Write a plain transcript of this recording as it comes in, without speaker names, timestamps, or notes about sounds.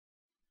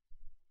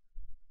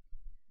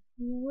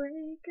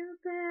Wake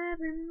up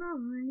every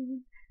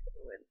morning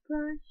with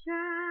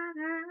bloodshot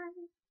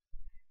eyes,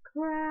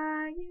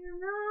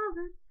 crying all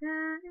the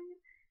time,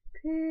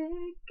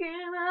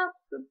 picking up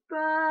the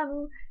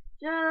bottle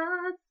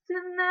just to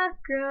not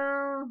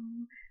go.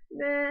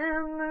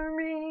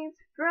 Memories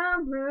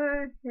from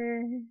her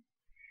head,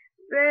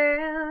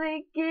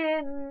 barely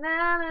getting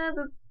out of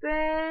the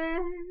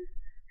bed,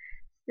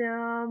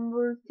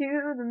 stumbles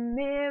to the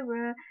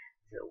mirror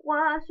to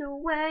wash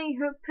away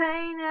her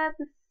pain at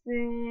the sink.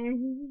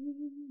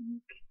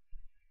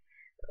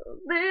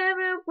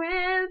 Living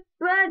with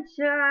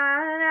bloodshot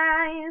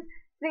eyes,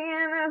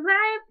 seeing her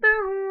life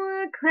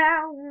through a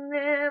cloud.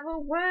 Never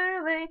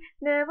worthy,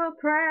 never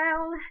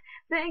proud,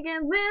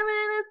 thinking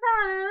living is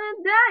harder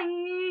than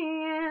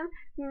dying.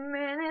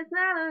 Man, it's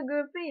not a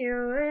good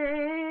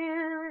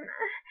feeling.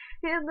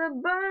 If the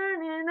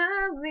burning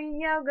of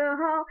the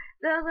alcohol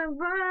doesn't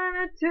burn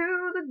her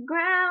to the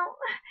ground,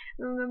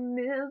 the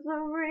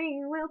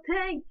misery will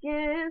take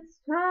its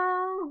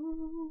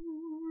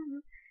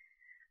toll.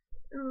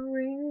 A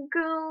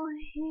wrinkle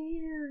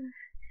here,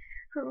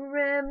 a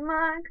red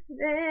mark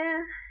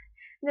there,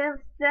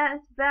 never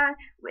satisfied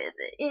with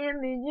the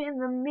image in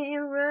the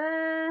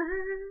mirror,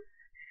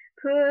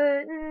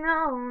 putting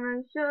on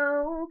a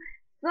show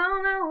so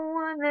no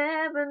one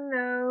ever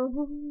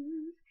knows.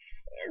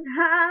 It's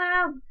hot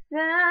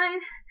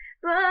outside,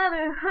 but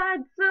her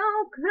heart's so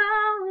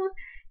cold.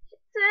 She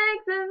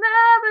takes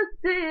another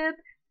sip,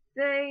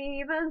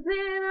 savors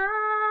it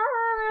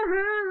on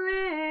her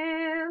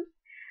lips.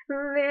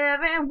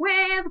 Living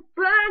with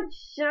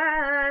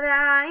bloodshot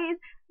eyes,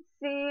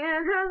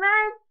 seeing her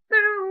life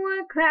through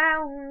a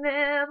cloud.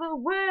 Never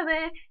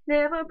worthy,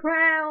 never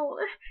proud,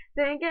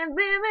 thinking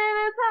living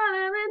is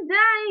harder than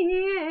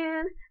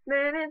dying.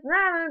 Man, it's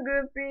not a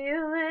good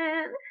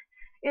feeling.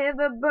 If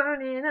the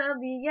burning of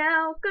the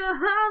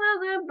alcohol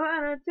doesn't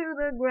burn her to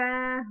the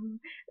ground,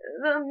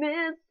 the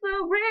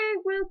misery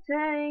will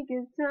take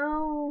its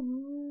toll.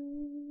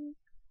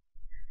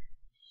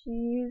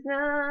 She's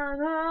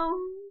not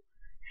old,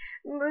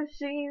 but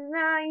she's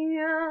not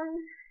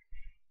young,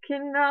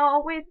 can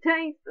always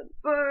taste the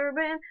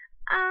bourbon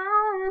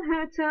on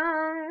her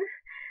tongue.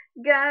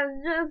 Guys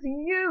just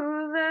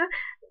use her,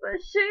 but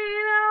she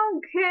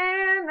don't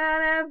care,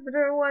 not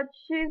after what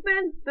she's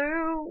been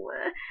through.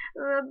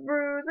 The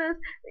bruises,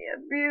 the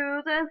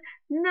abuses,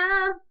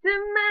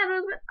 nothing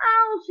matters when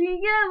all she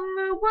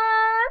ever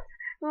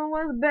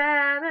was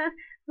battered.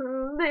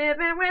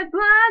 Living with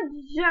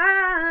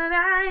bloodshot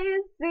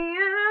eyes, seeing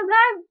her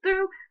life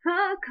through a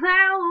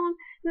cloud.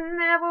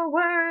 Never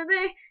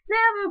worthy,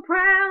 never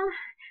proud,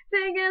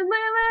 thinking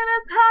living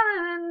is harder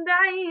than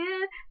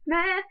dying.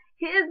 Man,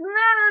 it's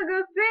not a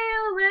good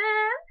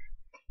feeling.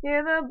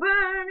 Yeah, the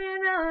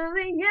burning of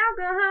the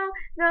alcohol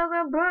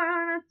doesn't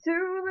burn her to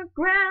the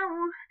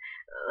ground.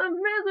 The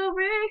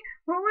misery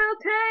will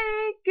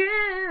take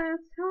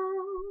its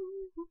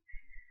toll.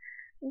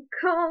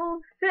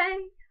 Cold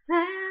face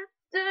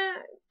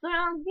laughter,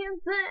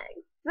 drunken sex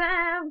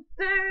after,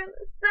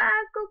 the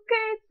cycle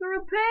keeps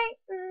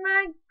repeating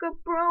like a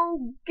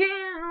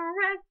broken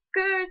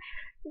record.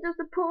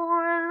 Just a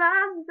poor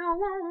lost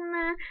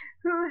woman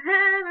who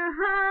had her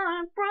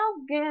heart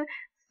broken.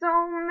 So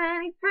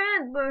many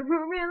friends, but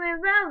who really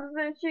loves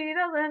her? She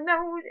doesn't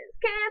know, just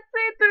can't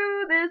see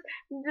through this.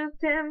 Just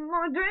 10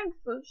 more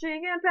drinks so she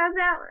can pass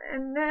out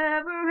and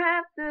never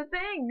have to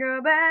think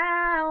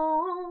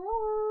about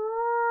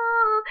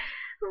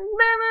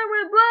living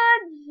with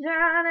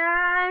bloodshot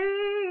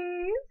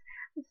eyes,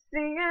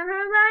 seeing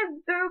her life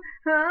through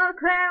a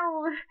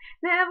cloud.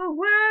 Never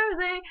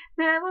worthy,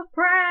 never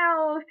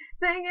proud,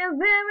 thinking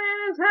living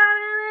is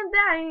harder than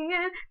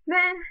dying.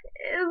 Man,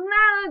 it's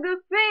not a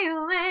good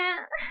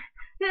feeling.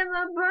 It's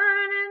the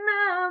burning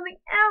of the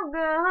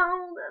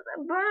alcohol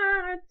doesn't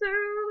burn her to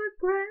the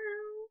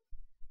ground.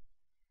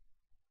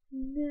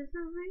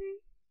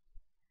 Misery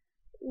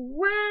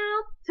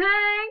will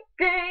take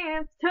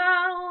its